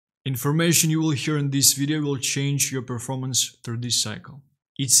Information you will hear in this video will change your performance through this cycle.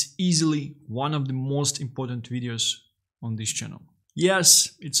 It's easily one of the most important videos on this channel.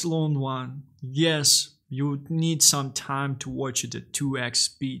 Yes, it's a long one. Yes, you would need some time to watch it at 2x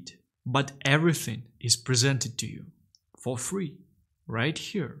speed. But everything is presented to you for free, right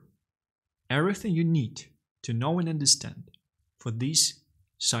here. Everything you need to know and understand for this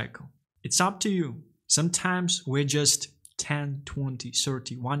cycle. It's up to you. Sometimes we're just 10, 20,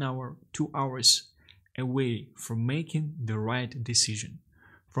 30, 1 hour, 2 hours away from making the right decision,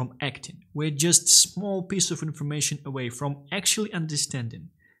 from acting. We're just a small piece of information away from actually understanding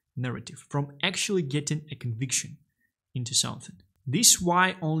narrative, from actually getting a conviction into something. This is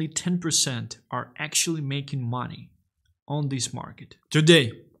why only 10% are actually making money on this market.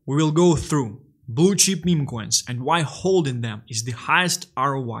 Today, we will go through blue chip meme coins and why holding them is the highest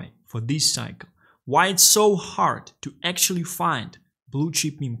ROI for this cycle. Why it's so hard to actually find blue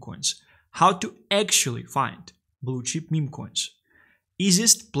chip meme coins. How to actually find blue chip meme coins.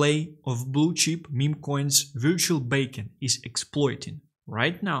 Easiest play of blue chip meme coins virtual bacon is exploiting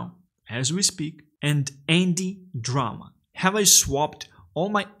right now as we speak, and Andy drama. Have I swapped all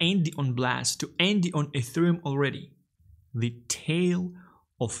my Andy on Blast to Andy on Ethereum already? The tale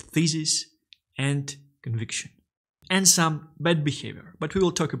of thesis and conviction. And some bad behavior, but we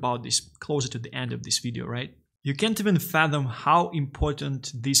will talk about this closer to the end of this video, right? You can't even fathom how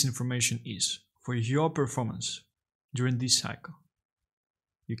important this information is for your performance during this cycle.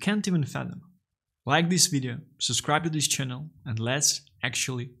 You can't even fathom. Like this video, subscribe to this channel, and let's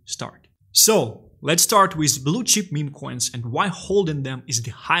actually start. So, let's start with blue chip meme coins and why holding them is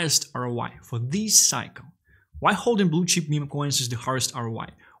the highest ROI for this cycle. Why holding blue chip meme coins is the highest ROI?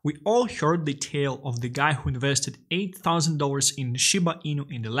 We all heard the tale of the guy who invested $8,000 in Shiba Inu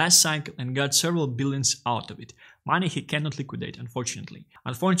in the last cycle and got several billions out of it. Money he cannot liquidate, unfortunately.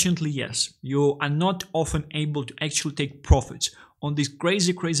 Unfortunately, yes, you are not often able to actually take profits on these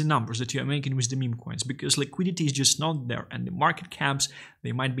crazy numbers that you are making with the meme coins because liquidity is just not there and the market caps,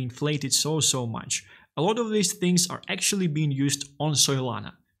 they might be inflated so much. A lot of these things are actually being used on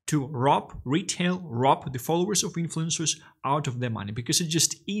Solana to rob the followers of influencers out of their money because it's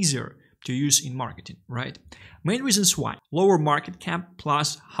just easier to use in marketing, right? Main reasons why: lower market cap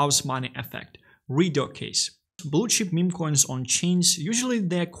plus house money effect. Redo case. Blue chip meme coins on chains, usually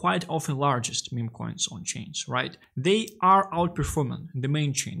they're quite often largest meme coins on chains, right? They are outperforming the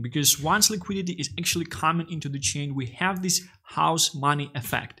main chain because once liquidity is actually coming into the chain, we have this house money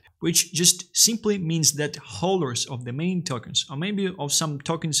effect, which just simply means that holders of the main tokens, or maybe of some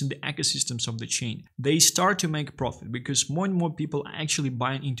tokens in the ecosystems of the chain, they start to make profit because more and more people are actually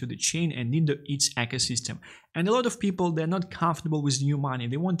buying into the chain and into its ecosystem. And a lot of people, they're not comfortable with new money.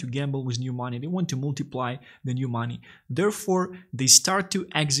 They want to gamble with new money. They want to multiply the new money. Therefore, they start to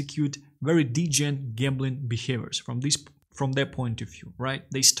execute very degen gambling behaviors from their point of view, right?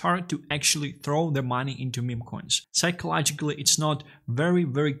 They start to actually throw their money into meme coins. Psychologically, it's not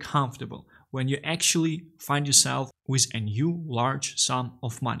very comfortable when you actually find yourself with a new large sum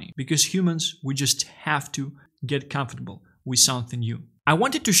of money because humans, we just have to get comfortable with something new. I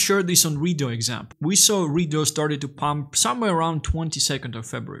wanted to share this on Redo example. We saw Redo started to pump somewhere around 22nd of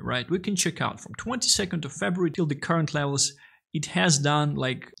February, right? We can check out from 22nd of February till the current levels, it has done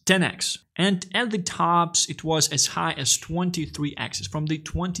like 10x. And at the tops, it was as high as 23x from the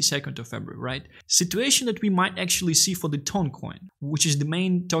 22nd of February, right? Situation that we might actually see for the Ton coin, which is the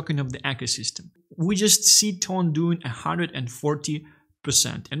main token of the ecosystem. We just see Ton doing 140%.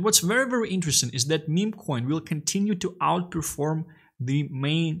 And what's very interesting is that meme coin will continue to outperform the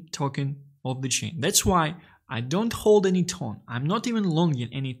main token of the chain. That's why I don't hold any Ton. I'm not even longing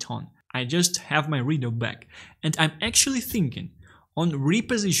any Ton. I just have my Redo back. And I'm actually thinking on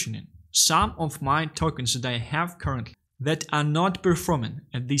repositioning some of my tokens that I have currently that are not performing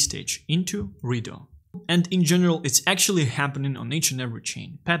at this stage into Redo. And in general, it's actually happening on each and every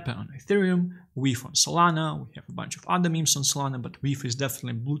chain. Pepe on Ethereum, WIF on Solana, we have a bunch of other memes on Solana, but WIF is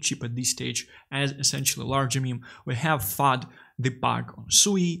definitely blue chip at this stage as essentially a larger meme. We have FUD, the bug on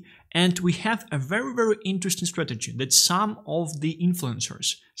Sui, and we have a very interesting strategy that some of the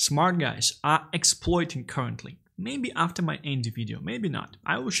influencers, smart guys, are exploiting currently. Maybe after my Andy video, maybe not.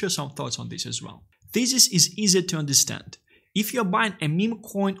 I will share some thoughts on this as well. Thesis is easier to understand. If you're buying a meme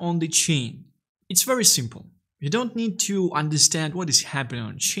coin on the chain, it's very simple. You don't need to understand what is happening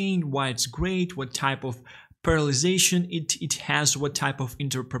on chain, why it's great, what type of parallelization it has, what type of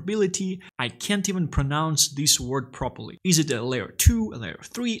interoperability. I can't even pronounce this word properly. Is it a layer 2, a layer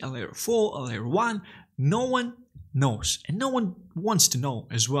 3, a layer 4, a layer 1? No one knows, and no one wants to know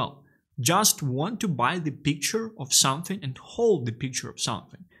as well. Just want to buy the picture of something and hold the picture of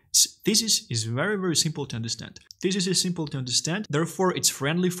something. Thesis is very, very simple to understand. Thesis is simple to understand, therefore it's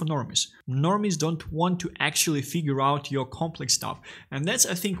friendly for normies. Normies don't want to actually figure out your complex stuff. And that's,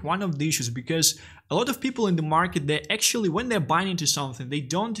 I think, one of the issues, because a lot of people in the market, they actually, when they're buying into something, they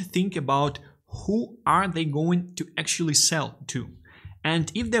don't think about who are they going to actually sell to.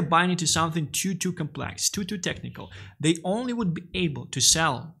 And if they're buying into something too complex, too technical, they only would be able to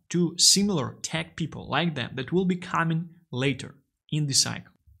sell to similar tech people like them that will be coming later in the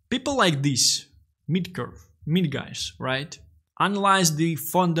cycle. People like this, mid-curve, mid-guys, right? Analyze the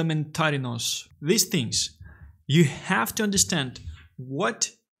fundamentalinos, these things. You have to understand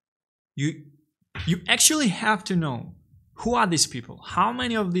what you actually have to know. Who are these people? How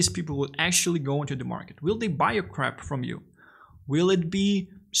many of these people will actually go into the market? Will they buy your crap from you? Will it be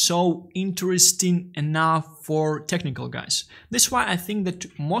so interesting enough for technical guys? That's why I think that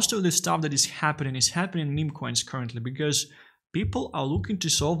most of the stuff that is happening in meme coins currently, because people are looking to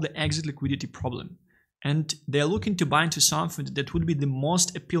solve the exit liquidity problem. And they're looking to buy into something that would be the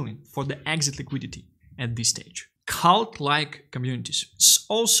most appealing for the exit liquidity at this stage. Cult-like communities. It's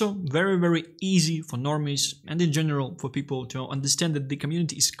also very, very easy for normies and in general for people to understand that the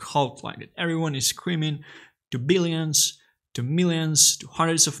community is cult-like, that everyone is screaming to billions, to millions, to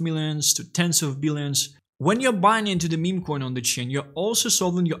hundreds of millions, to tens of billions. When you're buying into the meme coin on the chain, you're also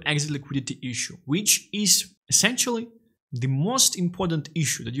solving your exit liquidity issue, which is essentially the most important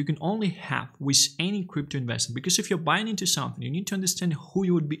issue that you can only have with any crypto investment. Because if you're buying into something, you need to understand who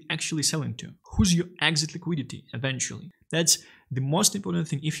you would be actually selling to. Who's your exit liquidity eventually? That's the most important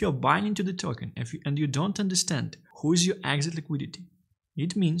thing. If you're buying into the token and you don't understand who is your exit liquidity,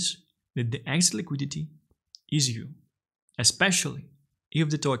 it means that the exit liquidity is you. Especially if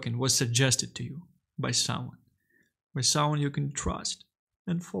the token was suggested to you by someone you can trust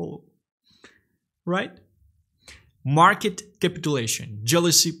and follow, right? Market capitulation,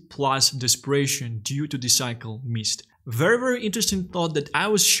 jealousy plus desperation due to the cycle missed. Very, very interesting thought that I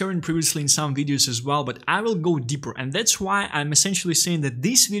was sharing previously in some videos as well, but I will go deeper, and that's why I'm essentially saying that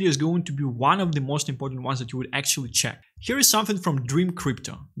this video is going to be one of the most important ones that you would actually check. Here is something from Dream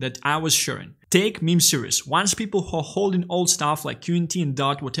Crypto that I was sharing. Take meme serious. Once people who are holding old stuff like QNT and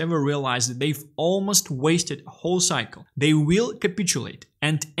DOT, whatever, realize that they've almost wasted a whole cycle, they will capitulate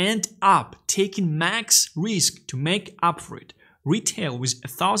and end up taking max risk to make up for it. Retail with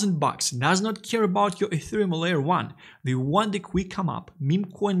 $1,000 does not care about your Ethereum layer 1. They want the quick come up. Meme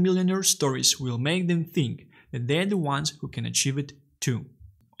coin millionaire stories will make them think that they're the ones who can achieve it too.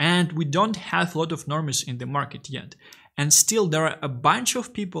 And we don't have a lot of normies in the market yet. And still there are a bunch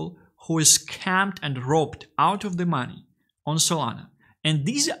of people who is scammed and robbed out of the money on Solana. And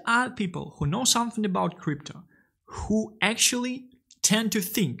these are people who know something about crypto, who actually tend to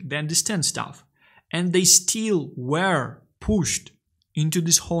think they understand stuff, and they still were pushed into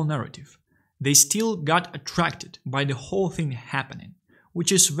this whole narrative. They still got attracted by the whole thing happening,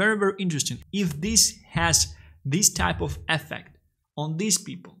 which is very, very interesting. If this has this type of effect on these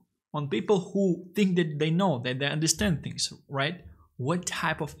people, on people who think that they know, that they understand things, right? What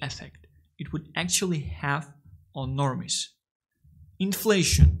type of effect it would actually have on normies?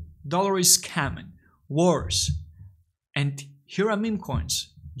 Inflation, dollar is scamming, wars, and here are meme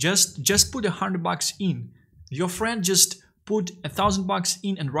coins. Just put $100 in. Your friend just put $1,000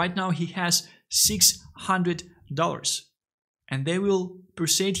 in, and right now he has $600, and they will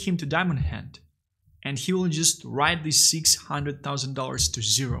persuade him to diamond hand, and he will just write this $600,000 to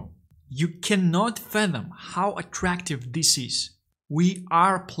zero. You cannot fathom how attractive this is. We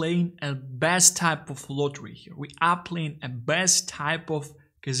are playing a best type of lottery here. We are playing a best type of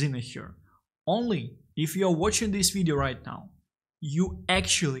casino here. Only if you are watching this video right now, you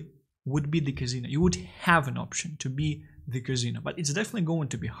actually would be the casino. You would have an option to be the casino, but it's definitely going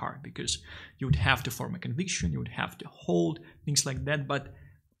to be hard because you would have to form a conviction, you would have to hold, things like that. But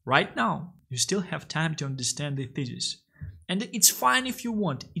right now, you still have time to understand the thesis. And it's fine if you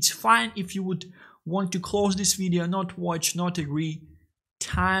want. It's fine if you would want to close this video, not watch, not agree.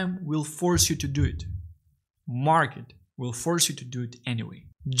 Time will force you to do it. Market will force you to do it anyway.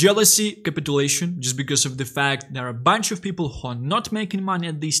 Jealousy, capitulation, just because of the fact there are a bunch of people who are not making money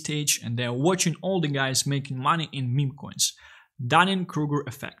at this stage and they are watching all the guys making money in meme coins. Dunning-Kruger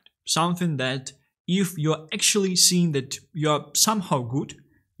effect. Something that if you're actually seeing that you're somehow good,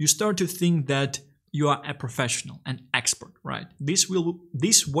 you start to think that you are a professional, an expert, right? This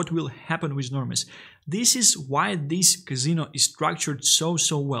what will happen with normies. This is why this casino is structured so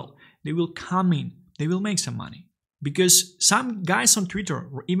well. They will come in, they will make some money. Because some guys on Twitter,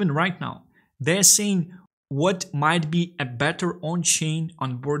 or even right now, they're saying what might be a better on-chain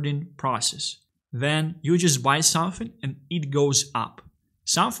onboarding process. Then you just buy something and it goes up.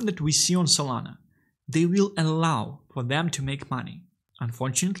 something that we see on Solana. They will allow for them to make money.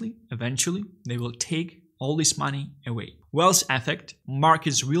 Unfortunately, eventually, they will take all this money away. Wealth effect,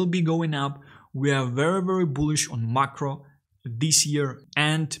 markets will be going up. We are very, very bullish on macro this year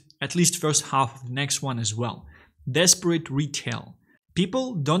and at least first half of the next one as well. Desperate retail.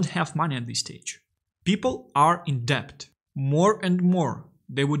 People don't have money at this stage. People are in debt. More and more,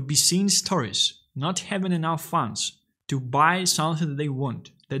 they would be seeing stories, not having enough funds to buy something that they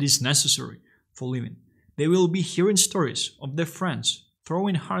want, that is necessary for living. They will be hearing stories of their friends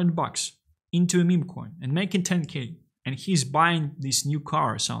throwing $100 into a meme coin and making 10K, and he's buying this new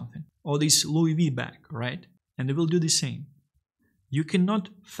car or something, or this Louis V bag, right? And they will do the same. You cannot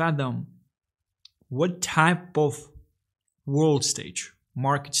fathom what type of world stage,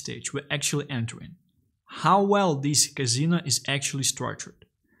 market stage we're actually entering. How well this casino is actually structured,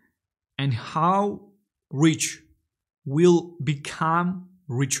 and how rich will become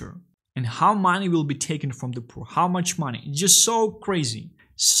richer, and how money will be taken from the poor. How much money? It's just so crazy.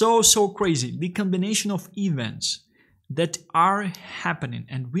 So crazy. The combination of events that are happening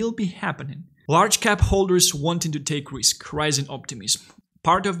and will be happening. Large cap holders wanting to take risk, rising optimism.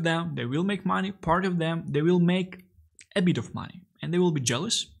 Part of them, they will make money. Part of them, they will make a bit of money. And they will be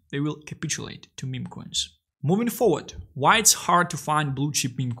jealous. They will capitulate to meme coins. Moving forward, why it's hard to find blue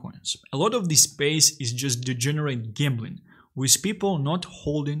chip meme coins. A lot of this space is just degenerate gambling, with people not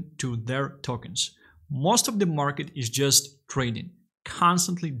holding to their tokens. Most of the market is just trading,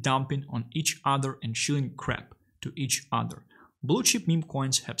 constantly dumping on each other and shilling crap to each other. Blue chip meme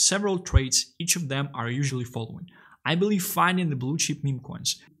coins have several trades, each of them are usually following. I believe finding the blue chip meme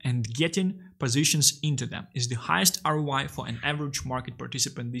coins and getting positions into them is the highest ROI for an average market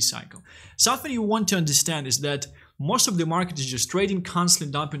participant this cycle. Something you want to understand is that most of the market is just trading,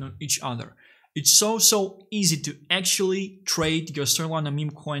 constantly dumping on each other. It's so easy to actually trade your Solana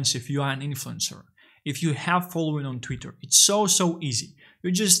meme coins if you are an influencer. If you have following on Twitter, it's so easy.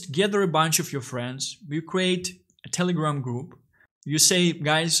 You just gather a bunch of your friends, you create a Telegram group, you say,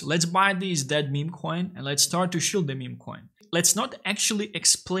 guys, let's buy this dead meme coin and let's start to shield the meme coin. Let's not actually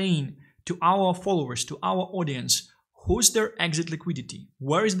explain to our followers, to our audience, who's their exit liquidity,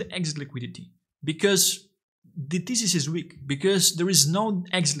 where is the exit liquidity, because the thesis is weak, because there is no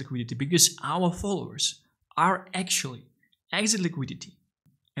exit liquidity, because our followers are actually exit liquidity.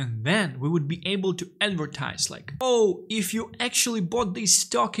 And then we would be able to advertise like, oh, if you actually bought this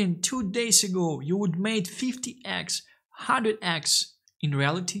token 2 days ago, you would made 50x, 100x. In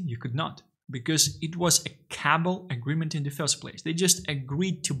reality, you could not, because it was a cabal agreement in the first place. They just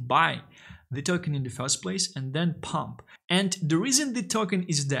agreed to buy the token in the first place and then pump. And the reason the token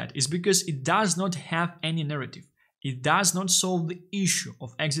is dead is because it does not have any narrative. It does not solve the issue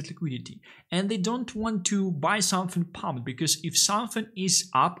of exit liquidity. And they don't want to buy something pumped, because if something is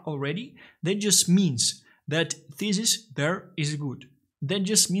up already, that just means that thesis there is good. That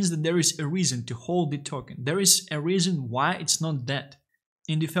just means that there is a reason to hold the token. There is a reason why it's not dead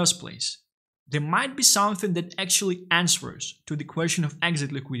in the first place. There might be something that actually answers to the question of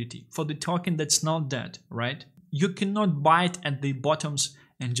exit liquidity for the token that's not dead, right? You cannot buy it at the bottoms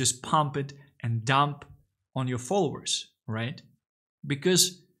and just pump it and dump on your followers, right?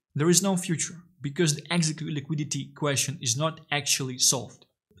 Because there is no future, because the exit liquidity question is not actually solved.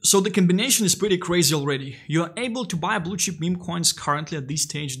 So the combination is pretty crazy already. You are able to buy blue chip meme coins currently at this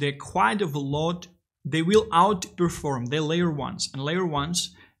stage. They're quite of a lot. They will outperform their layer ones, and layer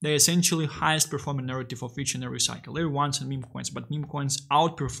ones, they're essentially highest performing narrative of each and every cycle. Layer ones and meme coins, but meme coins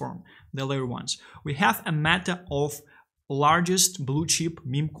outperform the layer ones. We have a meta of largest blue chip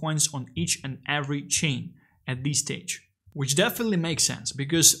meme coins on each and every chain at this stage, which definitely makes sense,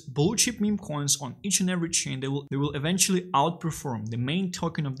 because blue chip meme coins on each and every chain, they will eventually outperform the main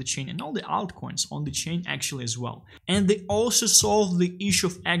token of the chain and all the altcoins on the chain actually as well. And they also solve the issue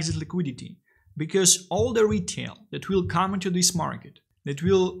of exit liquidity, because all the retail that will come into this market, that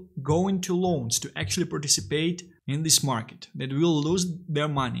will go into loans to actually participate in this market, that will lose their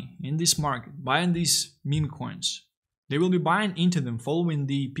money in this market buying these meme coins, they will be buying into them following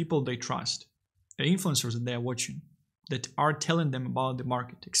the people they trust, the influencers that they are watching, that are telling them about the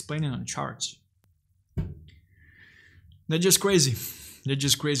market, explaining on charts. They're just crazy. They're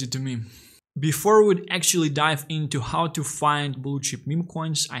just crazy to me. Before we actually dive into how to find blue chip meme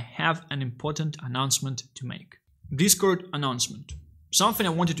coins, I have an important announcement to make. Discord announcement. Something I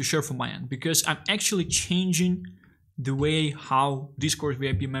wanted to share from my end, because I'm actually changing the way how Discord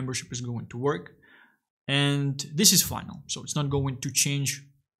VIP membership is going to work. And this is final, so it's not going to change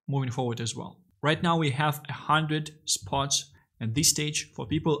moving forward as well. Right now we have 100 spots at this stage for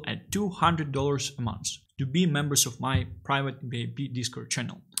people at $200 a month. to be members of my private VIP Discord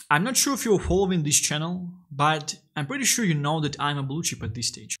channel. I'm not sure if you're following this channel, but I'm pretty sure you know that I'm a blue chip at this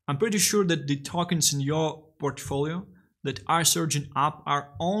stage. I'm pretty sure that the tokens in your portfolio that are surging up are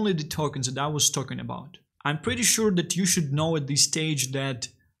only the tokens that I was talking about. I'm pretty sure that you should know at this stage that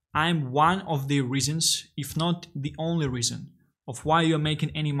I'm one of the reasons, if not the only reason, of why you're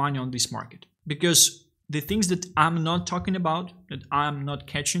making any money on this market. Because the things that I'm not talking about, that I'm not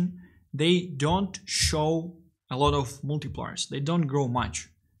catching, they don't show a lot of multipliers. They don't grow much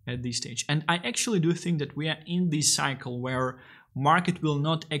at this stage. And I actually do think that we are in this cycle where market will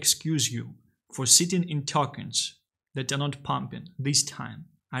not excuse you for sitting in tokens that are not pumping this time.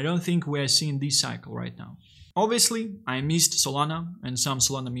 I don't think we are seeing this cycle right now. Obviously, I missed Solana and some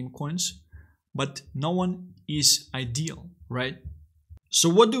Solana meme coins, but no one is ideal, right? So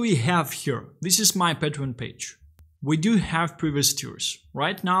what do we have here? This is my Patreon page. We do have previous tiers.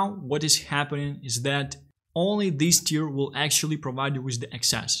 Right now, what is happening is that only this tier will actually provide you with the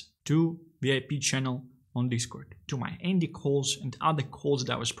access to VIP channel on Discord, to my Andy calls and other calls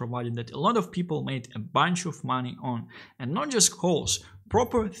that I was providing that a lot of people made a bunch of money on. And not just calls,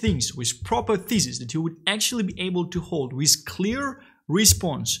 proper things with proper thesis that you would actually be able to hold with clear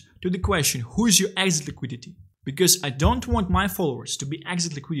response to the question, who is your exit liquidity? Because I don't want my followers to be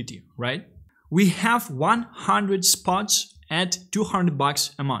exit liquidity, right? We have 100 spots at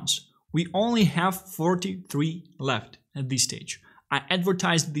 $200 a month. We only have 43 left at this stage. I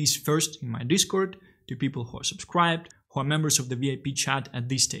advertised these first in my Discord to people who are subscribed, who are members of the VIP chat at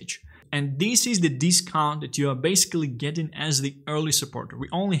this stage. And this is the discount that you are basically getting as the early supporter. We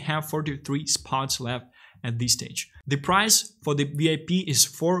only have 43 spots left at this stage. The price for the VIP is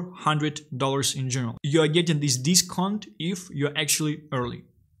 $400 in general. You are getting this discount if you're actually early.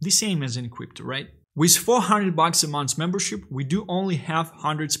 The same as in crypto, right? With $400 a month membership, we do only have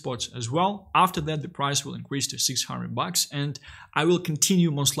 100 spots as well. After that, the price will increase to $600, and I will continue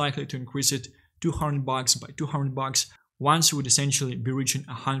most likely to increase it $200 by $200 once we would essentially be reaching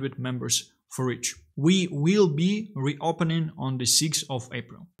 100 members for each. We will be reopening on the 6th of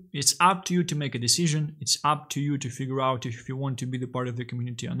April. It's up to you to make a decision. It's up to you to figure out if you want to be the part of the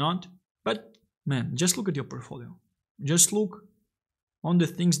community or not. But man, just look at your portfolio. Just look on the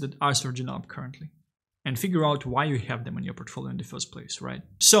things that are surging up currently and figure out why you have them in your portfolio in the first place, right?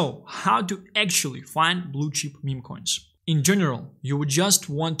 So how to actually find blue chip meme coins? In general, you would just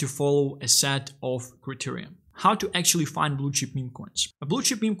want to follow a set of criteria. How to actually find blue chip meme coins? A blue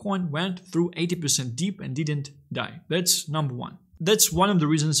chip meme coin went through 80% deep and didn't die. That's number one. That's one of the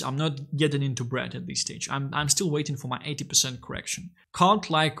reasons I'm not getting into bread at this stage. I'm still waiting for my 80% correction.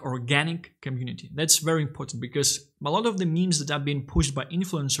 Cult-like organic community. That's very important because a lot of the memes that are being pushed by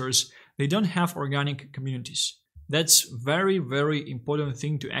influencers, they don't have organic communities. That's very, very important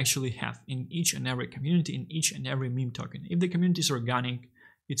thing to actually have in each and every community, in each and every meme token. If the community is organic,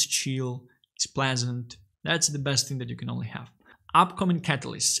 it's chill, it's pleasant, that's the best thing that you can only have. Upcoming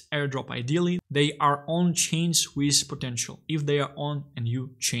catalysts, airdrop ideally, they are on chains with potential if they are on a new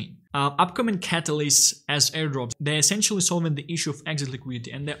chain. Upcoming catalysts as airdrops, they're essentially solving the issue of exit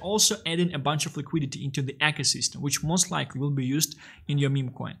liquidity, and they're also adding a bunch of liquidity into the ecosystem, which most likely will be used in your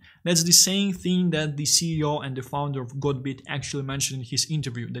meme coin. That's the same thing that the CEO and the founder of Godbit actually mentioned in his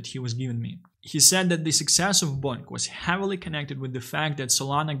interview that he was giving me. He said that the success of Bonk was heavily connected with the fact that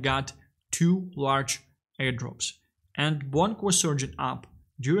Solana got 2 large airdrops. And Bonk was surging up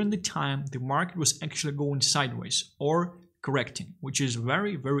during the time the market was actually going sideways or correcting, which is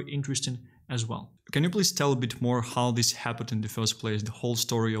very, very interesting as well. Can you please tell a bit more how this happened in the first place, the whole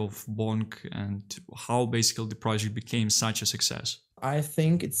story of Bonk and how basically the project became such a success? I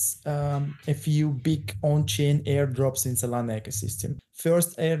think it's a few big on-chain airdrops in Solana ecosystem.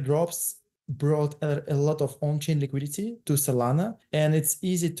 First airdrops brought a lot of on-chain liquidity to Solana, and it's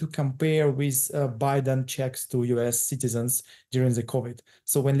easy to compare with Biden checks to US citizens during the COVID.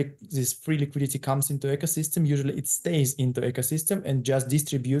 So when this free liquidity comes into ecosystem, usually it stays into ecosystem and just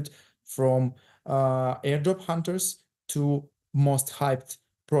distribute from airdrop hunters to most hyped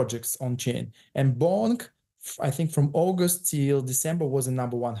projects on chain. And Bonk, I think from August till December was the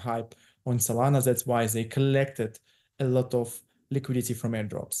 #1 hype on Solana. That's why they collected a lot of liquidity from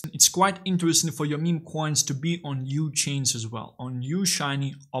airdrops. It's quite interesting for your meme coins to be on new chains as well, on new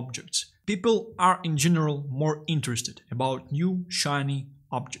shiny objects. People are in general more interested about new shiny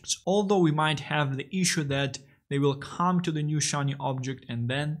objects, although we might have the issue that they will come to the new shiny object and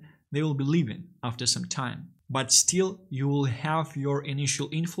then they will be leaving after some time. But still, you will have your initial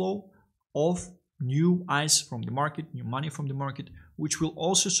inflow of new eyes from the market, new money from the market, which will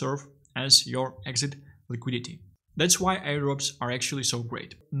also serve as your exit liquidity. That's why airdrops are actually so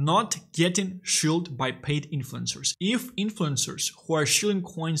great. Not getting shilled by paid influencers. If influencers who are shilling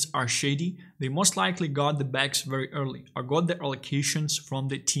coins are shady, they most likely got the bags very early or got the allocations from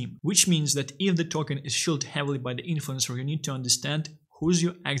the team. Which means that if the token is shilled heavily by the influencer, you need to understand who's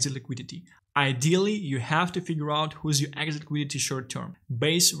your exit liquidity. Ideally, you have to figure out who's your exit liquidity short term.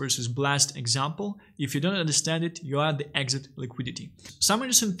 Base versus blast example. If you don't understand it, you are the exit liquidity. Some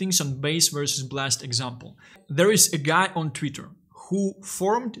interesting things on base versus blast example. There is a guy on Twitter who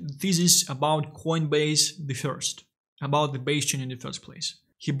formed the thesis about Coinbase the first, about the base chain in the first place.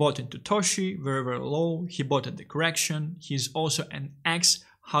 He bought into Toshi very, very low. He bought at the correction. He's also an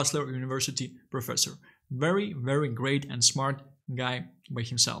ex-Hustler University professor. Very, very great and smart guy by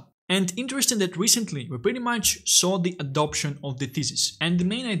himself. And interesting that recently we pretty much saw the adoption of the thesis. And the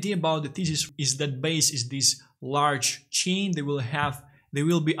main idea about the thesis is that Base is this large chain. They will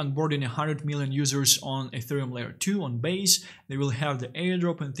be onboarding 100 million users on Ethereum layer 2 on Base. They will have the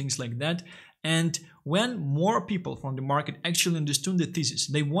airdrop and things like that. And when more people from the market actually understood the thesis,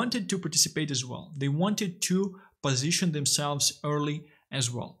 they wanted to participate as well. They wanted to position themselves early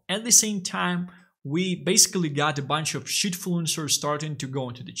as well. At the same time, we basically got a bunch of shitfluencers starting to go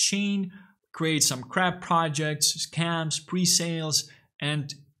into the chain, create some crap projects, scams, pre-sales,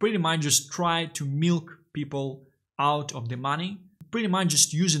 and pretty much just try to milk people out of the money, pretty much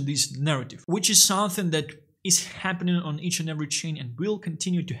just using this narrative, which is something that is happening on each and every chain and will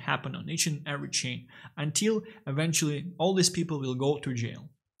continue to happen on each and every chain until eventually all these people will go to jail,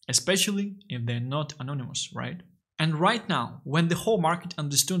 especially if they're not anonymous, right? And right now, when the whole market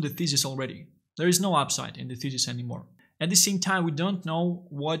understood the thesis already, there is no upside in the thesis anymore. At the same time, we don't know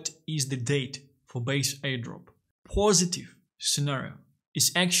what is the date for Base airdrop. Positive scenario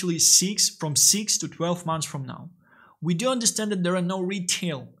is actually from 6 to 12 months from now. We do understand that there are no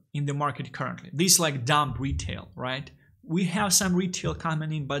retail in the market currently. This like dump retail, right? We have some retail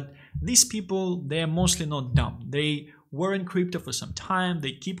coming in, but these people, they are mostly not dumb. They were in crypto for some time,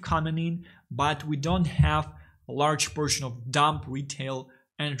 they keep coming in, but we don't have a large portion of dump retail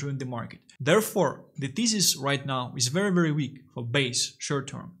entering the market. Therefore, the thesis right now is very, very weak for Base short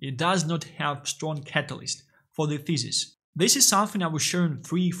term. It does not have strong catalyst for the thesis. This is something I was sharing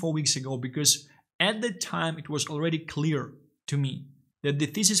 3-4 weeks ago because at that time it was already clear to me that the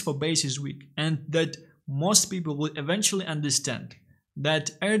thesis for Base is weak and that most people will eventually understand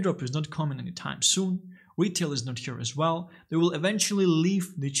that airdrop is not coming anytime soon, retail is not here as well, they will eventually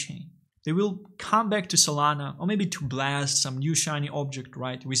leave the chain. They will come back to Solana or maybe to Blast, some new shiny object,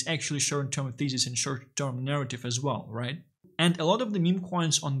 right, with actually short-term thesis and short-term narrative as well, right? And a lot of the meme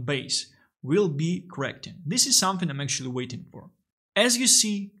coins on Base will be correcting. This is something I'm actually waiting for. As you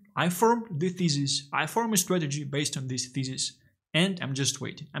see, I formed the thesis, I formed a strategy based on this thesis, and I'm just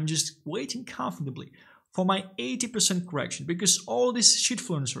waiting. I'm just waiting comfortably for my 80% correction because all these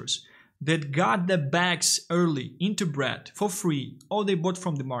shitfluencers that got their bags early into bread for free or they bought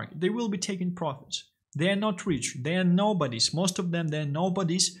from the market, they will be taking profits. They are not rich, they are nobodies. Most of them, they are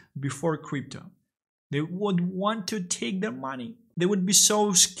nobodies before crypto. They would want to take their money. They would be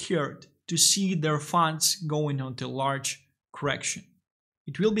so scared to see their funds going on to large correction.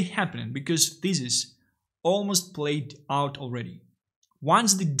 It will be happening because this is almost played out already.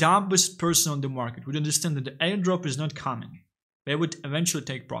 Once the dumbest person on the market would understand that the airdrop is not coming, they would eventually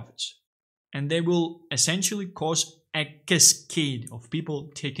take profits. And they will essentially cause a cascade of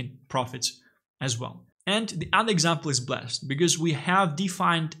people taking profits as well. And the other example is Blast, because we have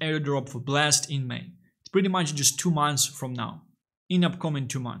defined airdrop for Blast in May. It's pretty much just 2 months from now, in upcoming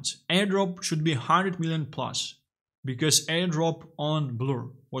 2 months. Airdrop should be 100 million plus, because airdrop on Blur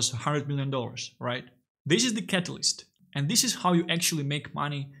was $100 million, right? This is the catalyst, and this is how you actually make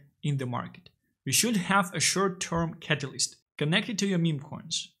money in the market. You should have a short-term catalyst connected to your meme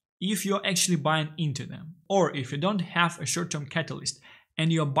coins. If you're actually buying into them, or if you don't have a short-term catalyst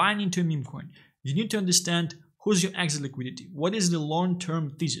and you're buying into a meme coin, you need to understand who's your exit liquidity, what is the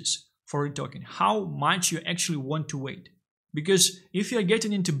long-term thesis for a token, how much you actually want to wait. Because if you're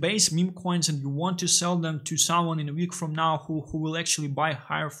getting into base meme coins and you want to sell them to someone in a week from now who will actually buy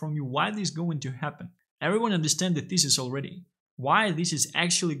higher from you, why this is going to happen? Everyone understands the thesis already. Why this is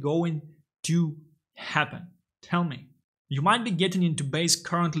actually going to happen? Tell me. You might be getting into base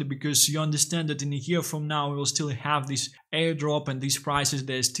currently because you understand that in a year from now we will still have this airdrop and these prices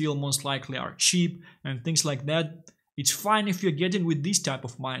that still most likely are cheap and things like that. It's fine if you're getting with this type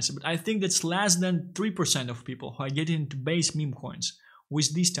of mindset, but I think that's less than 3% of people who are getting into base meme coins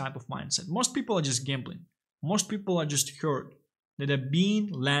with this type of mindset. Most people are just gambling. Most people are just hurt that are being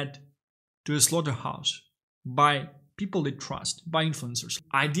led to a slaughterhouse by people they trust, by influencers.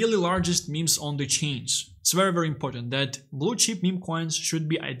 Ideally largest memes on the chains. It's very, very important that blue chip meme coins should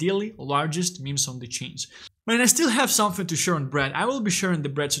be ideally largest memes on the chains. But I still have something to share on bread. I will be sharing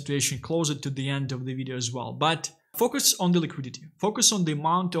the bread situation closer to the end of the video as well. But focus on the liquidity. Focus on the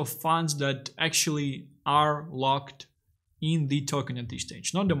amount of funds that actually are locked in the token at this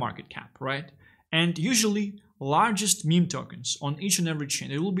stage, not the market cap, right? And usually largest meme tokens on each and every chain,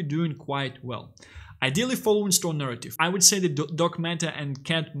 they will be doing quite well. Ideally following strong narrative. I would say the Doc Meta and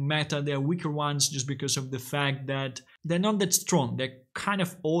Cat Meta, they're weaker ones just because of the fact that they're not that strong. They're kind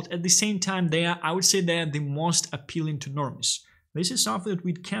of old. At the same time, I would say they are the most appealing to normies. This is something that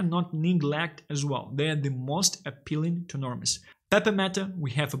we cannot neglect as well. They are the most appealing to normies. Pepe Meta,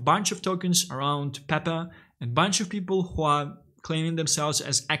 we have a bunch of tokens around Pepe and a bunch of people who are claiming themselves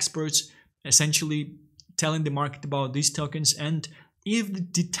as experts, essentially telling the market about these tokens. And if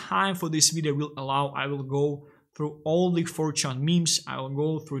the time for this video will allow, I will go through all the 4chan memes. I will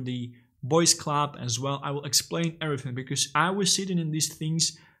go through the boys club as well. I will explain everything because I was sitting in these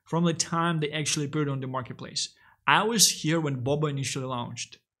things from the time they actually appeared on the marketplace. I was here when bobo initially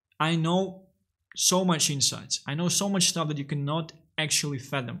launched. I know so much insights. I know so much stuff that you cannot actually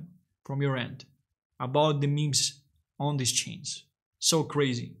fathom from your end about the memes on these chains. So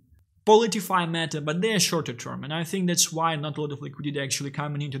crazy. Politify Meta, but they are shorter term, and I think that's why not a lot of liquidity actually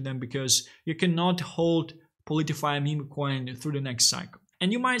coming into them, because you cannot hold Politify meme coin through the next cycle.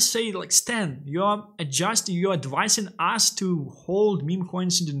 And you might say, like, Stan, you're advising us to hold meme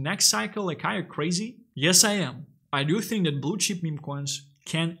coins into the next cycle? Like, are you crazy? Yes, I am. I do think that blue chip meme coins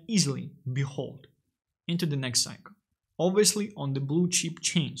can easily be held into the next cycle. Obviously on the blue chip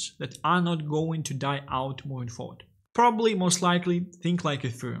chains that are not going to die out moving forward. Probably, most likely, think like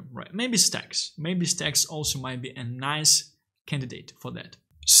Ethereum, right? Maybe Stacks. Maybe Stacks also might be a nice candidate for that.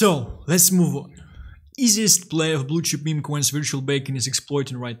 So, let's move on. Easiest play of blue chip meme coins virtual bacon is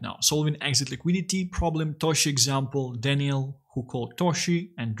exploiting right now. Solving exit liquidity problem, Toshi example, Daniel, who called Toshi,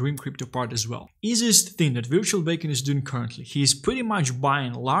 and Dream Crypto part as well. Easiest thing that virtual bacon is doing currently, he is pretty much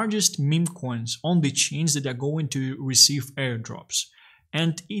buying largest meme coins on the chains that are going to receive airdrops.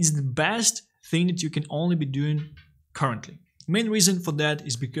 And it's the best thing that you can only be doing currently. Main reason for that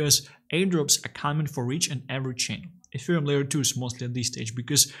is because airdrops are coming for each and every chain. Ethereum layer 2s mostly at this stage,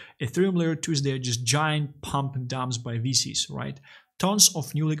 because Ethereum layer 2s, they're just giant pump and dumps by VCs, right? Tons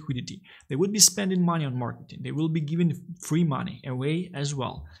of new liquidity. They would be spending money on marketing. They will be giving free money away as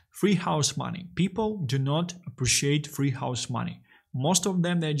well. Free house money. People do not appreciate free house money. Most of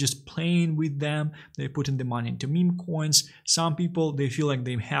them, they're just playing with them. They're putting the money into meme coins. Some people, they feel like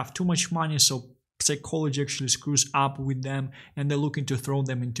they have too much money, so psychology actually screws up with them, and they're looking to throw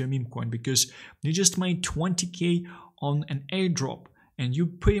them into a meme coin because you just made 20k on an airdrop and you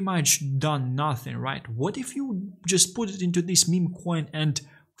pretty much done nothing, right? What if you just put it into this meme coin and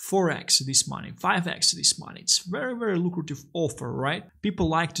 4x this money, 5x this money? It's very, very lucrative offer, right? People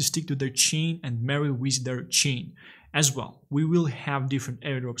like to stick to their chain and marry with their chain as well. We will have different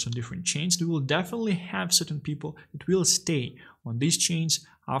airdrops on different chains. We will definitely have certain people that will stay on these chains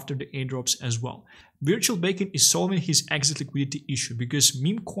after the airdrops as well. Virtual Bacon is solving his exit liquidity issue because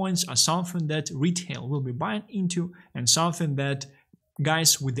meme coins are something that retail will be buying into and something that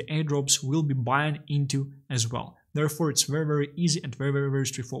guys with the airdrops will be buying into as well. Therefore, it's very, very easy and very, very, very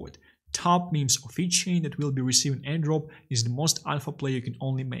straightforward. Top memes of each chain that will be receiving airdrop is the most alpha play you can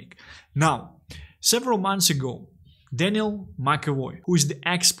only make. Now, several months ago, Daniel McAvoy, who is the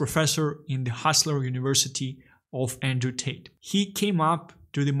ex-professor in the Hustler University of Andrew Tate, he came up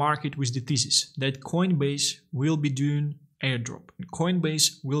to the market with the thesis that Coinbase will be doing airdrop. And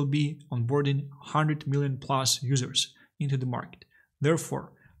Coinbase will be onboarding 100 million plus users into the market.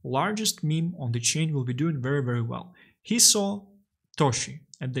 Therefore, largest meme on the chain will be doing very, very well. He saw Toshi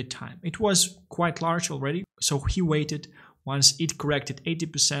at that time. It was quite large already, so he waited once it corrected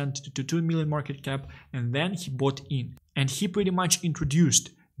 80% to 2 million market cap, and then he bought in. And he pretty much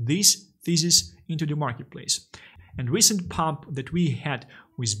introduced this thesis into the marketplace. And recent pump that we had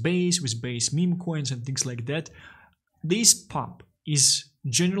with base meme coins and things like that, this pump is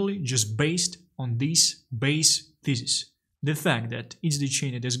generally just based on this base thesis. The fact that it's the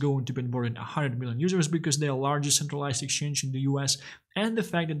chain that is going to be onboarding 100 million users because they are the largest centralized exchange in the US, and the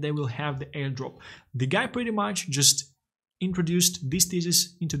fact that they will have the airdrop. The guy pretty much just introduced this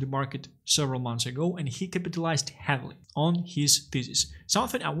thesis into the market several months ago, and he capitalized heavily on his thesis.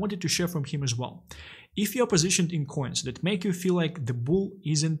 Something I wanted to share from him as well. If you're positioned in coins that make you feel like the bull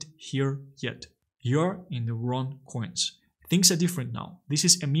isn't here yet, you're in the wrong coins. Things are different now. This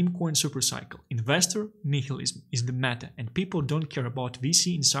is a meme coin supercycle. Investor nihilism is the meta, and people don't care about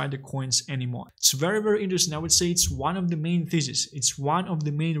VC inside the coins anymore. It's very, very interesting. I would say it's one of the main theses. It's one of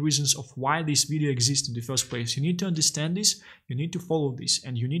the main reasons of why this video exists in the first place. You need to understand this, you need to follow this,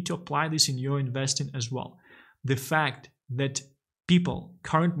 and you need to apply this in your investing as well. The fact that people,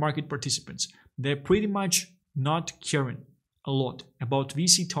 current market participants, they're pretty much not caring a lot about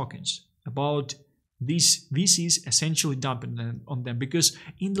VC tokens, about these VCs essentially dumping on them, because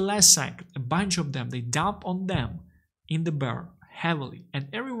in the last cycle, a bunch of them, they dump on them in the bear heavily, and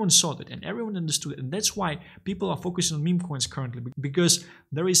everyone saw that and everyone understood it. And that's why people are focusing on meme coins currently, because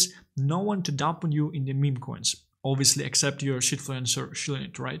there is no one to dump on you in the meme coins, obviously, except your shitfluencer shilling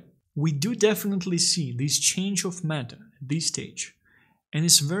it, right? We do definitely see this change of meta at this stage, and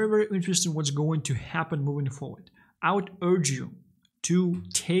it's very, very interesting what's going to happen moving forward. I would urge you to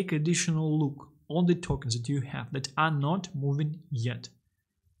take additional look on the tokens that you have that are not moving yet,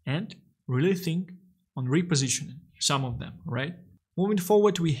 and really think on repositioning some of them, right? Moving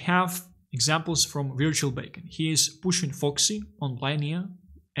forward, we have examples from Virtual Bacon. He is pushing Foxy on Linear,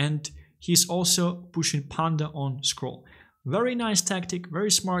 and he's also pushing Panda on Scroll. Very nice tactic,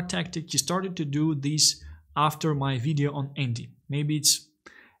 very smart tactic. He started to do this after my video on Andy. Maybe it's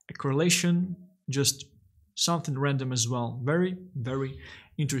a correlation, just something random as well. Very, very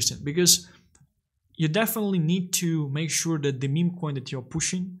interesting, because you definitely need to make sure that the meme coin that you're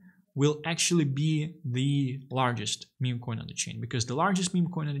pushing will actually be the largest meme coin on the chain, because the largest meme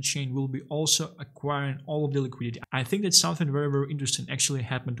coin on the chain will be also acquiring all of the liquidity. I think that something very, very interesting actually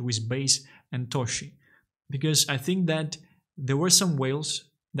happened with Base and Toshi, because I think that there were some whales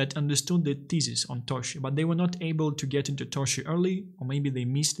that understood the thesis on Toshi, but they were not able to get into Toshi early, or maybe they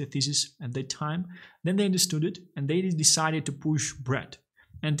missed the thesis at that time. Then they understood it and they decided to push Bread.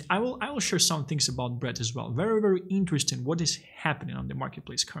 And I will share some things about Bread as well. Very, very interesting what is happening on the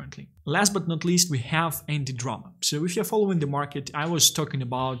marketplace currently. Last but not least, we have Andy drama. So if you're following the market, I was talking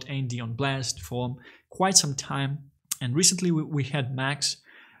about Andy on Blast for quite some time. And recently we had Max,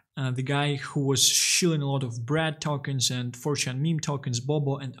 the guy who was shilling a lot of Bread tokens and 4chan meme tokens,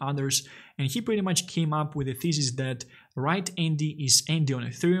 Bobo and others. And he pretty much came up with a thesis that right Andy is Andy on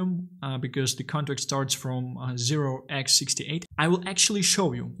Ethereum, because the contract starts from 0x68. I will actually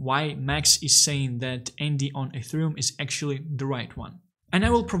show you why Max is saying that Andy on Ethereum is actually the right one. And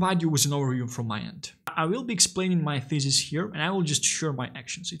I will provide you with an overview from my end. I will be explaining my thesis here, and I will just share my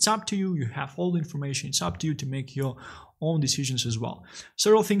actions. It's up to you, you have all the information, it's up to you to make your own decisions as well.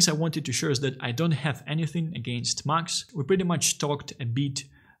 Several things I wanted to share is that I don't have anything against Max. We pretty much talked a bit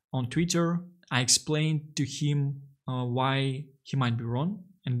on Twitter. I explained to him why he might be wrong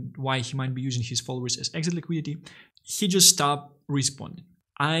and why he might be using his followers as exit liquidity. He just stopped responding.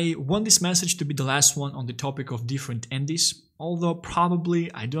 I want this message to be the last one on the topic of different Andys, although probably,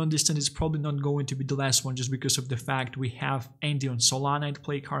 I do understand it's probably not going to be the last one, just because of the fact we have Andy on Solana at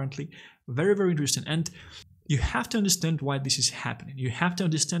play currently. Very, very interesting. And you have to understand why this is happening. You have to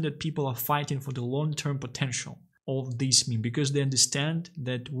understand that people are fighting for the long-term potential of this meme, because they understand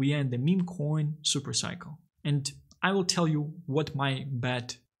that we are in the meme coin supercycle. And I will tell you what my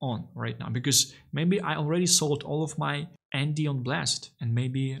bet on right now, because maybe I already sold all of my Andy on Blast, and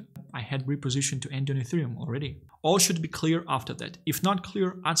maybe I had repositioned to Andy on Ethereum already. All should be clear after that. If not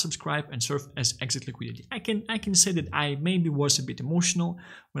clear, unsubscribe and serve as exit liquidity. I can say that I maybe was a bit emotional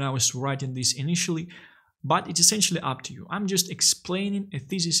when I was writing this initially, but it's essentially up to you. I'm just explaining a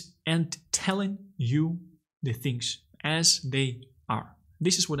thesis and telling you the things as they are.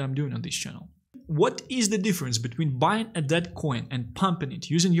 This is what I'm doing on this channel. What is the difference between buying a dead coin and pumping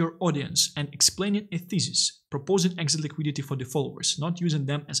it using your audience and explaining a thesis, proposing exit liquidity for the followers, not using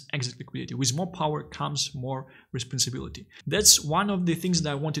them as exit liquidity? With more power comes more responsibility. That's one of the things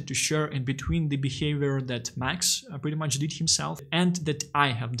that I wanted to share in between the behavior that Max pretty much did himself and that I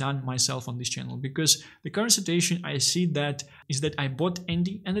have done myself on this channel, because the current situation I see that is that I bought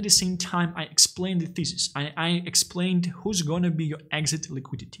Andy, and at the same time I explained the thesis. I explained who's gonna be your exit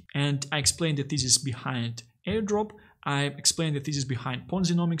liquidity, and I explained the thesis behind airdrop. I explained the thesis behind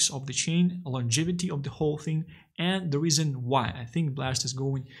Ponzinomics of the chain, longevity of the whole thing, and the reason why I think Blast is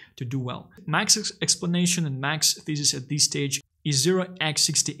going to do well. Max's explanation and Max thesis at this stage is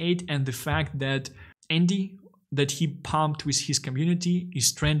 0x68, and the fact that Andy, that he pumped with his community,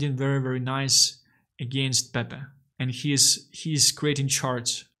 is trending very, very nice against Pepe. And he is creating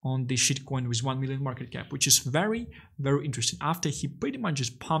charts on the shitcoin with 1 million market cap, which is very, very interesting, after he pretty much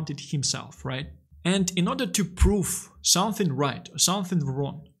just pumped it himself, right? And in order to prove something right or something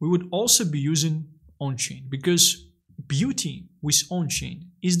wrong, we would also be using on-chain, because beauty with on-chain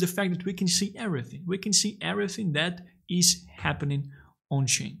is the fact that we can see everything. We can see everything that is happening on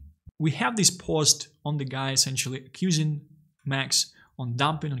chain. We have this post on the guy essentially accusing Max on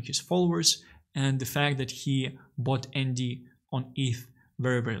dumping on his followers and the fact that he bought ND on ETH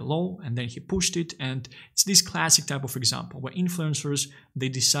very low and then he pushed it. And it's this classic type of example where influencers, they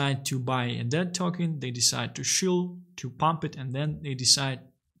decide to buy a dead token, they decide to shill, to pump it, and then they decide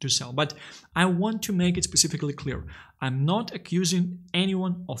to sell. But I want to make it specifically clear. I'm not accusing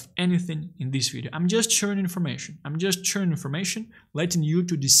anyone of anything in this video. I'm just sharing information. Letting you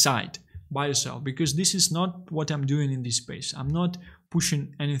to decide by yourself, because this is not what I'm doing in this space. I'm not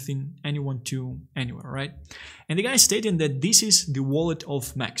pushing anyone to anywhere, right? And the guy is stating that this is the wallet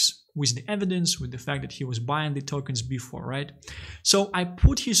of Max, with the evidence, with the fact that he was buying the tokens before, right? So I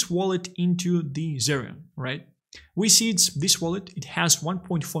put his wallet into the Ethereum, right? We see it's this wallet, it has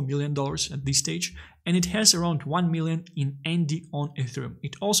 $1.4 million at this stage, and it has around 1 million in ND on Ethereum.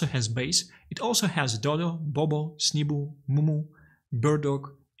 It also has Base, it also has Dodo, Bobo, Snibu, Mumu,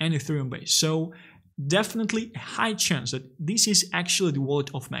 Birdog, and Ethereum Base. So definitely a high chance that this is actually the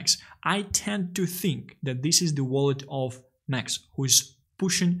wallet of Max. I tend to think that this is the wallet of Max, who is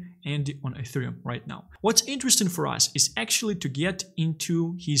pushing ND on Ethereum right now. What's interesting for us is actually to get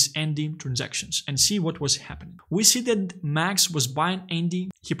into his ND transactions and see what was happening. We see that Max was buying ND.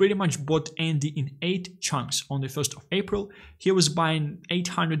 He pretty much bought ND in 8 chunks on the 1st of April. He was buying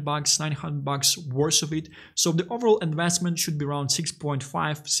 $800, $900 worth of it. So the overall investment should be around 6.5,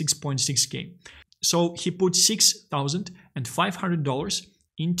 6.6K. So he put $6,500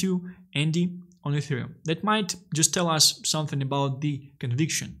 into ND on Ethereum. That might just tell us something about the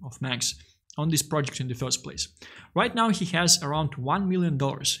conviction of Max on this project in the first place. Right now he has around $1 million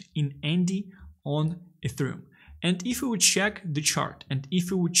in ND on Ethereum. And if we would check the chart and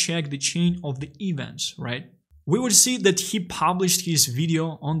if we would check the chain of the events, right, we would see that he published his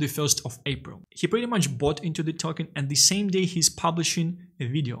video on the 1st of April. He pretty much bought into the token, and the same day he's publishing a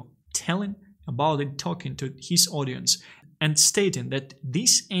video telling about the token to his audience and stating that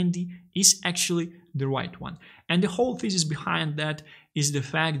this ND is actually the right one. And the whole thesis behind that is the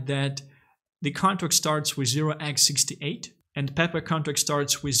fact that the contract starts with 0x68 and pepe contract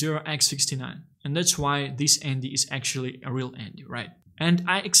starts with 0x69. And that's why this ND is actually a real ND, right? And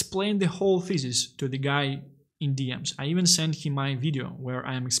I explained the whole thesis to the guy in DMs. I even sent him my video where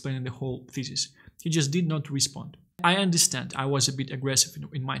I am explaining the whole thesis. He just did not respond. I understand I was a bit aggressive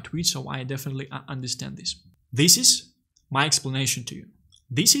in my tweet, so I definitely understand this. This is my explanation to you.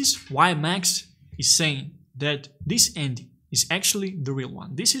 This is why Max is saying that this ND is actually the real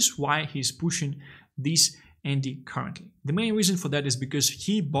one. This is why he's pushing this ND currently. The main reason for that is because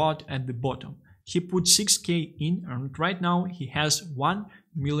he bought at the bottom. He put 6K in, and right now he has $1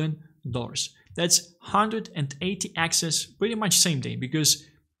 million. That's 180 access pretty much same day, because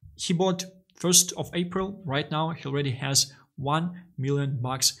he bought 1st of April. Right now he already has $1 million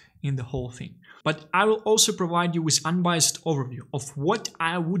in the whole thing. But I will also provide you with unbiased overview of what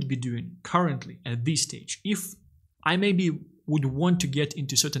I would be doing currently at this stage if I maybe would want to get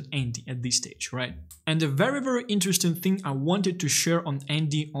into certain ND at this stage, right? And a very interesting thing I wanted to share on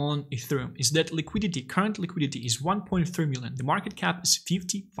ND on Ethereum is that liquidity, current liquidity is 1.3 million. The market cap is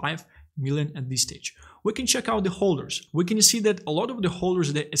 55 million at this stage. We can check out the holders. We can see that a lot of the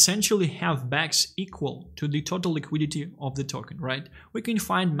holders, they essentially have bags equal to the total liquidity of the token, right? We can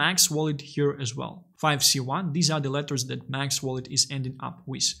find Max Wallet here as well. 5C1, these are the letters that Max Wallet is ending up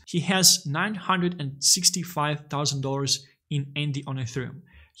with. He has $965,000 in ND on Ethereum.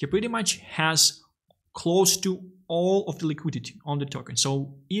 He pretty much has close to all of the liquidity on the token.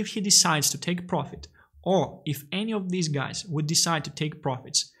 So if he decides to take profit, or if any of these guys would decide to take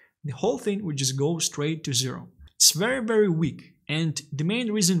profits, the whole thing would just go straight to zero. It's very weak, and the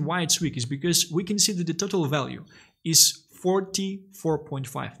main reason why it's weak is because we can see that the total value is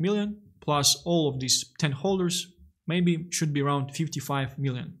 44.5 million plus all of these 10 holders, maybe should be around 55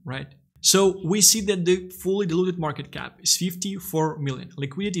 million, right? So we see that the fully diluted market cap is 54 million,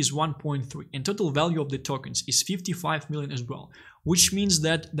 liquidity is 1.3, and total value of the tokens is 55 million as well, which means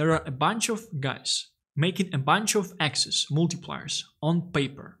that there are a bunch of guys making a bunch of access multipliers on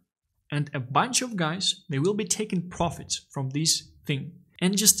paper. And a bunch of guys, they will be taking profits from this thing.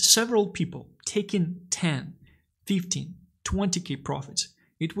 And just several people taking 10, 15, 20K profits.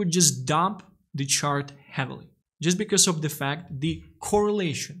 It would just dump the chart heavily. Just because of the fact the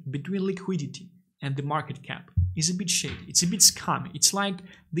correlation between liquidity and the market cap is a bit shady. It's a bit scammy. It's like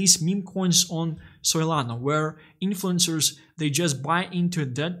these meme coins on Solana where influencers, they just buy into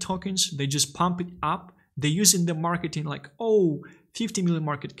dead tokens, they just pump it up. They use in the marketing like, oh, 50 million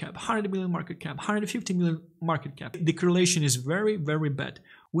market cap, 100 million market cap, 150 million market cap. The correlation is very, very bad,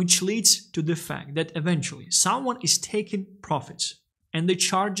 which leads to the fact that eventually someone is taking profits and the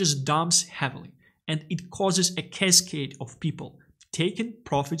chart just dumps heavily, and it causes a cascade of people taking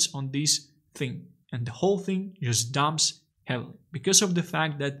profits on this thing, and the whole thing just dumps heavily because of the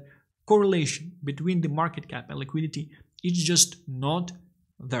fact that correlation between the market cap and liquidity is just not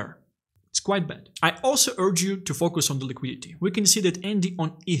there. It's quite bad. I also urge you to focus on the liquidity. We can see that ND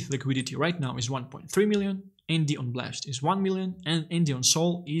on ETH liquidity right now is 1.3 million, ND on Blast is 1 million, and ND on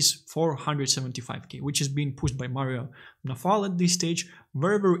Sol is 475k, which is being pushed by Mario Nafal at this stage.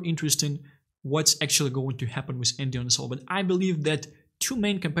 Very, very interesting what's actually going to happen with ND on Sol. But I believe that two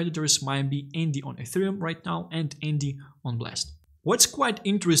main competitors might be ND on Ethereum right now and ND on Blast. What's quite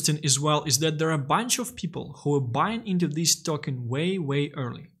interesting as well is that there are a bunch of people who are buying into this token way, way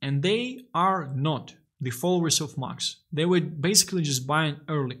early. And they are not the followers of Max. They were basically just buying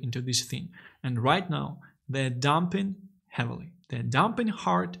early into this thing. And right now, they're dumping heavily. They're dumping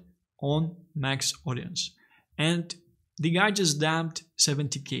hard on Max audience. And the guy just dumped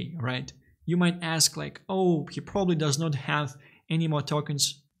 70k, right? You might ask like, oh, he probably does not have any more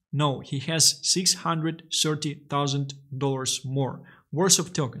tokens. No, he has $630,000 more worth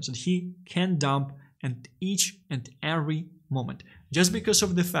of tokens that he can dump at each and every moment, just because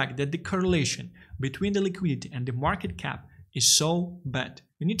of the fact that the correlation between the liquidity and the market cap is so bad.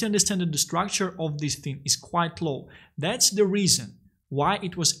 You need to understand that the structure of this thing is quite low. That's the reason why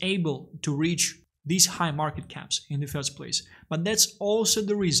it was able to reach these high market caps in the first place. But that's also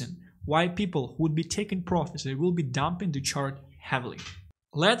the reason why people who would be taking profits, they will be dumping the chart heavily.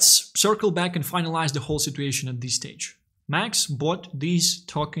 Let's circle back and finalize the whole situation at this stage. Max bought this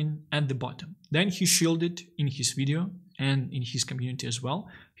token at the bottom. Then he shielded in his video and in his community as well.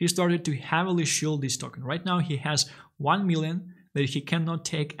 He started to heavily shield this token. Right now he has 1 million that he cannot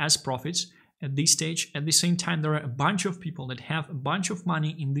take as profits at this stage. At the same time, there are a bunch of people that have a bunch of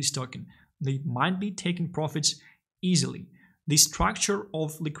money in this token. They might be taking profits easily. The structure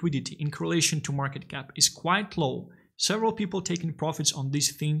of liquidity in correlation to market cap is quite low. Several people taking profits on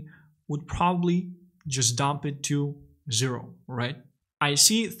this thing would probably just dump it to zero, right? I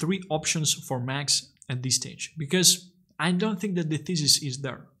see three options for Max at this stage because I don't think that the thesis is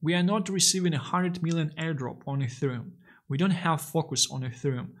there. We are not receiving 100 million airdrop on Ethereum. We don't have focus on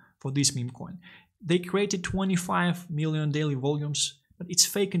Ethereum for this meme coin. They created 25 million daily volumes, but it's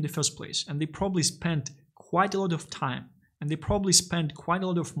fake in the first place, and they probably spent quite a lot of time and they probably spend quite a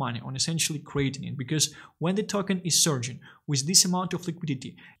lot of money on essentially creating it, because when the token is surging with this amount of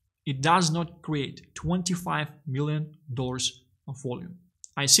liquidity, it does not create $25 million of volume.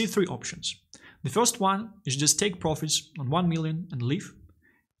 I see three options. The first one is just take profits on 1 million and leave.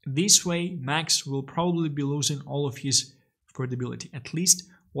 This way, Max will probably be losing all of his credibility, at least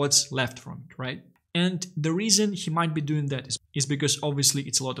what's left from it, right? And the reason he might be doing that is because obviously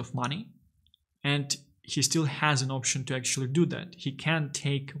it's a lot of money, and he still has an option to actually do that. He can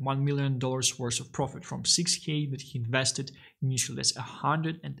take $1 million worth of profit from 6k that he invested initially. That's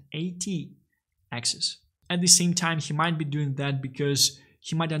 180x. At the same time, he might be doing that because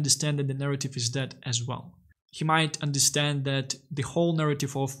he might understand that the narrative is dead as well. He might understand that the whole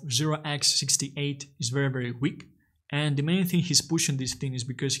narrative of 0x68 is very, very weak. And the main thing he's pushing this thing is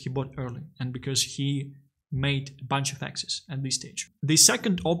because he bought early and because he made a bunch of X's at this stage. The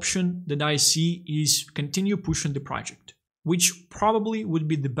second option that I see is continue pushing the project, which probably would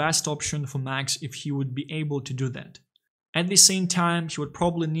be the best option for Max if he would be able to do that. At the same time, he would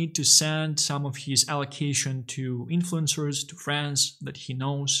probably need to send some of his allocation to influencers, to friends that he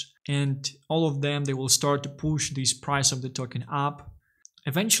knows, and all of them, they will start to push this price of the token up.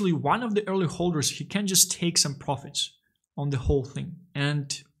 Eventually, one of the early holders, he can just take some profits on the whole thing,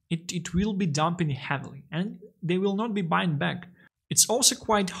 and it will be dumping heavily, and they will not be buying back. It's also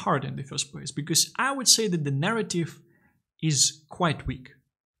quite hard in the first place, because I would say that the narrative is quite weak.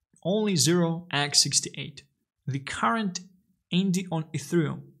 Only 0x68. The current ND on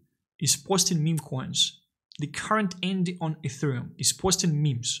Ethereum is posting meme coins. The current ND on Ethereum is posting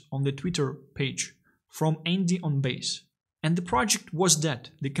memes on the Twitter page from ND on Base. And the project was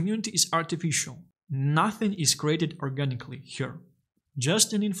dead. The community is artificial. Nothing is created organically here.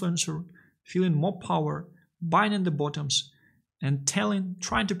 Just an influencer feeling more power, buying in the bottoms, and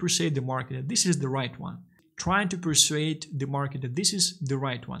trying to persuade the market that this is the right one. Trying to persuade the market that this is the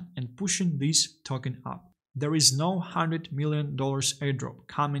right one and pushing this token up. There is no $100 million airdrop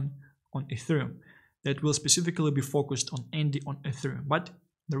coming on Ethereum that will specifically be focused on ND on Ethereum, but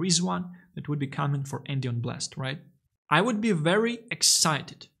there is one that would be coming for ND on Blast, right? I would be very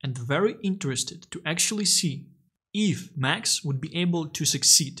excited and very interested to actually see if Max would be able to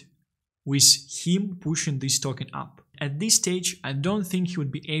succeed with him pushing this token up. At this stage, I don't think he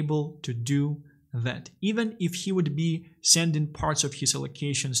would be able to do that. Even if he would be sending parts of his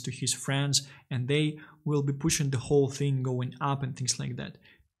allocations to his friends and they will be pushing the whole thing going up and things like that.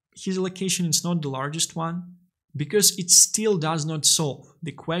 His allocation is not the largest one because it still does not solve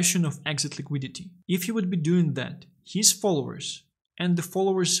the question of exit liquidity. If he would be doing that, his followers and the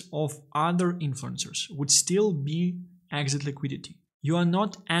followers of other influencers would still be exit liquidity. You are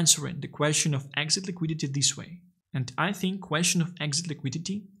not answering the question of exit liquidity this way. And I think question of exit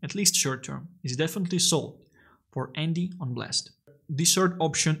liquidity, at least short term, is definitely solved for Andy on Blast. The third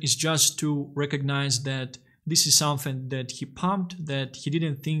option is just to recognize that this is something that he pumped, that he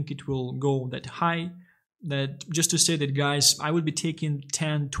didn't think it will go that high, that just to say that, guys, I would be taking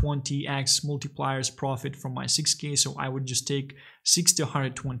 10, 20x multipliers profit from my 6K, so I would just take 60 to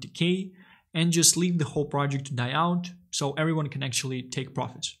 120K and just leave the whole project to die out so everyone can actually take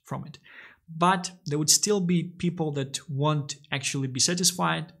profits from it. But there would still be people that won't actually be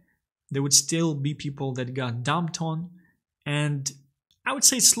satisfied. There would still be people that got dumped on. And I would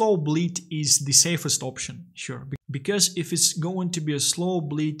say slow bleed is the safest option, sure. Because if it's going to be a slow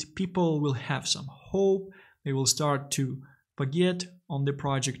bleed, people will have some hope. They will start to forget on the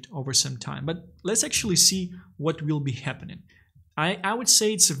project over some time. But let's actually see what will be happening. I would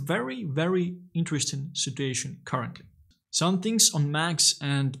say it's a very, very interesting situation currently. Some things on Max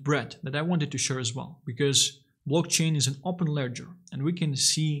and Brett that I wanted to share as well, because blockchain is an open ledger and we can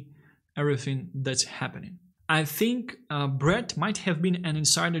see everything that's happening. I think Brett might have been an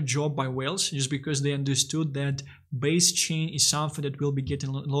insider job by whales just because they understood that base chain is something that will be getting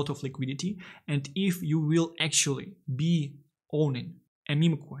a lot of liquidity. And if you will actually be owning a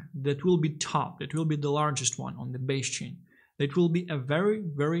meme coin that will be top, that will be the largest one on the base chain, that will be a very,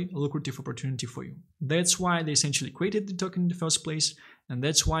 very lucrative opportunity for you. That's why they essentially created the token in the first place, and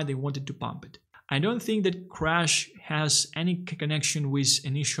that's why they wanted to pump it. I don't think that Crash has any connection with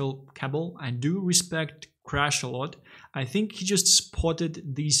initial cabal. I do respect Crash a lot. I think he just spotted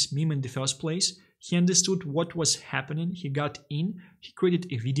this meme in the first place. He understood what was happening. He got in, he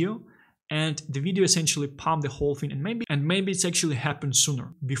created a video, and the video essentially pumped the whole thing. And maybe it's actually happened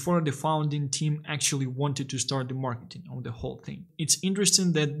sooner, before the founding team actually wanted to start the marketing on the whole thing. It's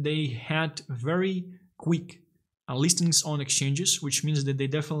interesting that they had very quick listings on exchanges, which means that they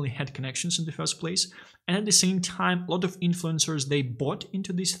definitely had connections in the first place. And at the same time, a lot of influencers, they bought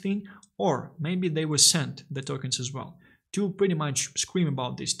into this thing, or maybe they were sent the tokens as well, to pretty much scream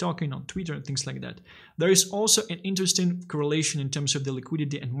about this token on Twitter and things like that. There is also an interesting correlation in terms of the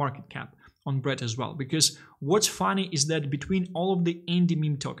liquidity and market cap on Brett as well, because what's funny is that between all of the Andy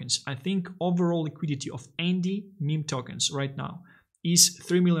meme tokens, I think overall liquidity of Andy meme tokens right now is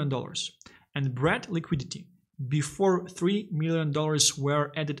 $3 million, and Brett liquidity before $3 million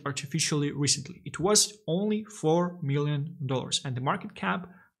were added artificially recently, it was only $4 million, and the market cap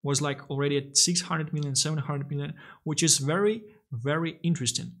was like already at 600 million, 700 million, which is very, very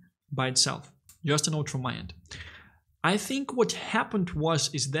interesting by itself. Just a note from my end. I think what happened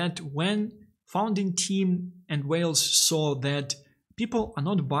is that when founding team and whales saw that people are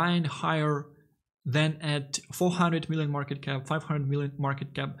not buying higher than at 400 million market cap, 500 million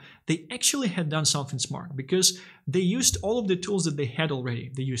market cap, they actually had done something smart, because they used all of the tools that they had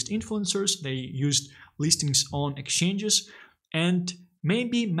already. They used influencers, they used listings on exchanges, and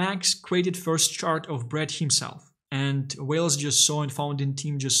maybe Max created first chart of Brett himself, and whales just saw and founding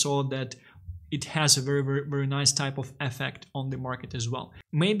team just saw that it has a very, very, very nice type of effect on the market as well.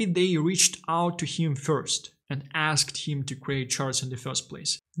 Maybe they reached out to him first and asked him to create charts in the first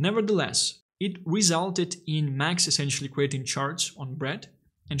place. Nevertheless, it resulted in Max essentially creating charts on Brett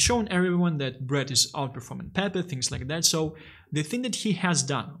and showing everyone that Brett is outperforming Pepe, things like that. So the thing that he has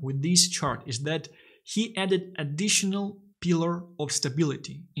done with this chart is that he added additional pillar of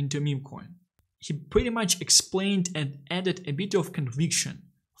stability into meme coin. He pretty much explained and added a bit of conviction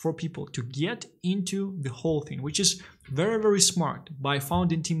for people to get into the whole thing, which is very, very smart by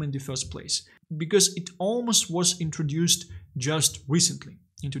founding team in the first place, because it almost was introduced just recently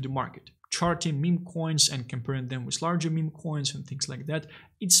into the market. Charting meme coins and comparing them with larger meme coins and things like that.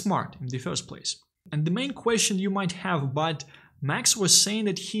 It's smart in the first place. And the main question you might have, but Max was saying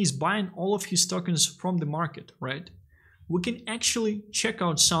that he's buying all of his tokens from the market, right? We can actually check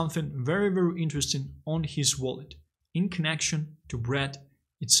out something very, very interesting on his wallet in connection to Brett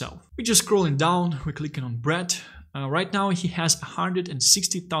itself. We're just scrolling down, we're clicking on Brett. Right now he has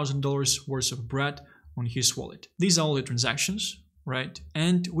 $160,000 worth of Brett on his wallet. These are all the transactions, right?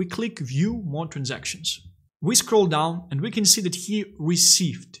 And we click view more transactions. We scroll down and we can see that he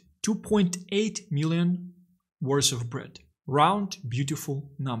received $2.8 million worth of bread. Round,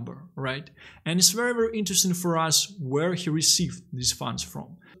 beautiful number, right? And it's very, very interesting for us where he received these funds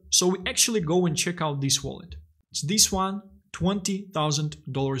from. So we actually go and check out this wallet. It's this one,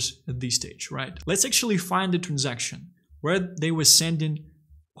 $20,000 at this stage, right? Let's actually find the transaction where they were sending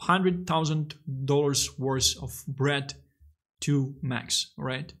 $100,000 worth of bread to Max,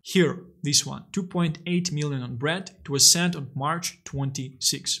 right? Here, this one, 2.8 million on bread. It was sent on March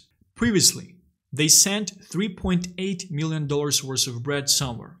 26. Previously, they sent $3.8 million worth of bread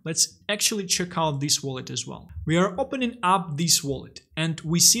somewhere. Let's actually check out this wallet as well. We are opening up this wallet and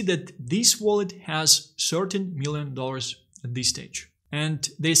we see that this wallet has $13 million at this stage. And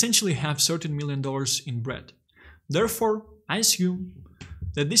they essentially have $13 million in bread. Therefore, I assume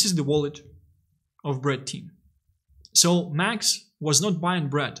that this is the wallet of bread team. So Max was not buying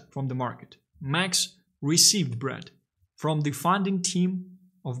bread from the market. Max received bread from the funding team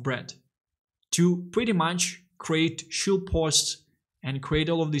of bread to pretty much create shield posts and create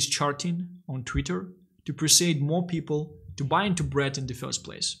all of this charting on Twitter to persuade more people to buy into bread in the first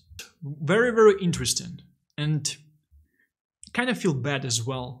place. Very, very interesting, and kind of feel bad as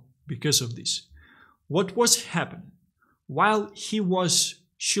well because of this. What was happening? While he was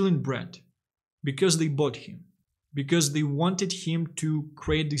shilling bread, because they bought him, because they wanted him to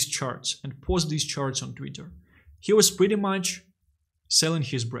create these charts and post these charts on Twitter, he was pretty much selling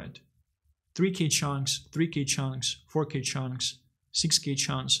his bread. 3K chunks, 3K chunks, 4K chunks, 6K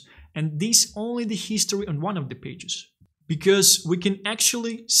chunks, and this only the history on one of the pages, because we can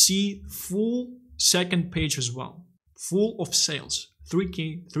actually see full second page as well, full of sales,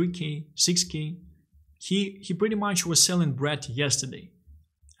 3K, 3K, 6K. He pretty much was selling bread yesterday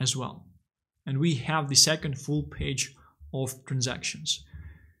as well. And we have the second full page of transactions.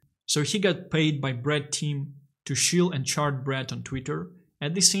 So he got paid by bread team to shill and chart bread on Twitter.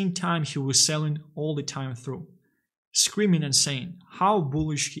 At the same time, he was selling all the time through, screaming and saying how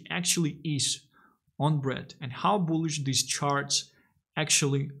bullish he actually is on bread and how bullish these charts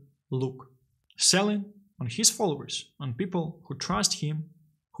actually look. Selling on his followers, on people who trust him,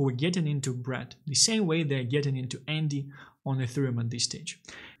 who are getting into bread, the same way they're getting into Andy on Ethereum at this stage.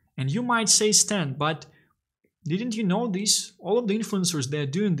 And you might say, Stan, but didn't you know this? All of the influencers, they're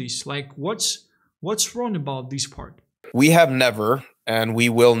doing this. Like, what's wrong about this part? We have never, and we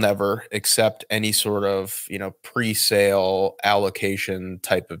will never accept any sort of, pre-sale allocation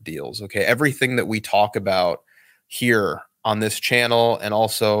type of deals. Okay. Everything that we talk about here on this channel and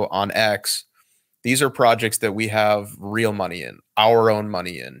also on X, these are projects that we have real money in, our own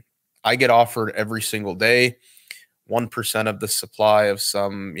money in. I get offered every single day 1% of the supply of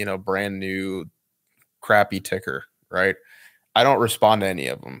some, brand new crappy ticker, right? I don't respond to any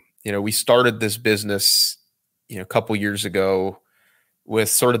of them. We started this business, a couple years ago with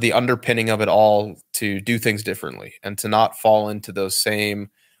sort of the underpinning of it all to do things differently and to not fall into those same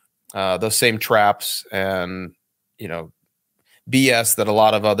traps and, BS that a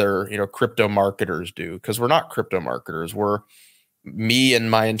lot of other, crypto marketers do, because we're not crypto marketers. Me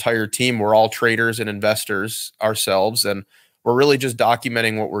and my entire team, we're all traders and investors ourselves, and we're really just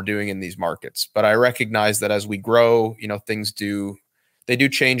documenting what we're doing in these markets. But I recognize that as we grow, things do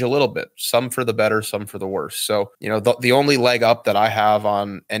change a little bit, some for the better, some for the worse. So, the only leg up that I have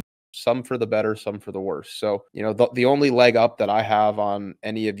on some for the better, some for the worse. So, the only leg up that I have on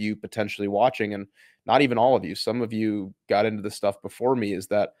any of you potentially watching, and not even all of you, some of you got into this stuff before me, is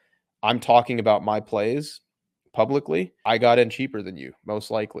that I'm talking about my plays publicly. I got in cheaper than you, most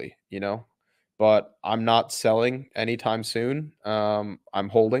likely, but I'm not selling anytime soon. I'm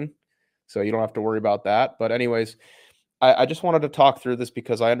holding, so you don't have to worry about that. But anyways, I just wanted to talk through this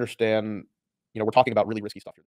because I understand, we're talking about really risky stuff here.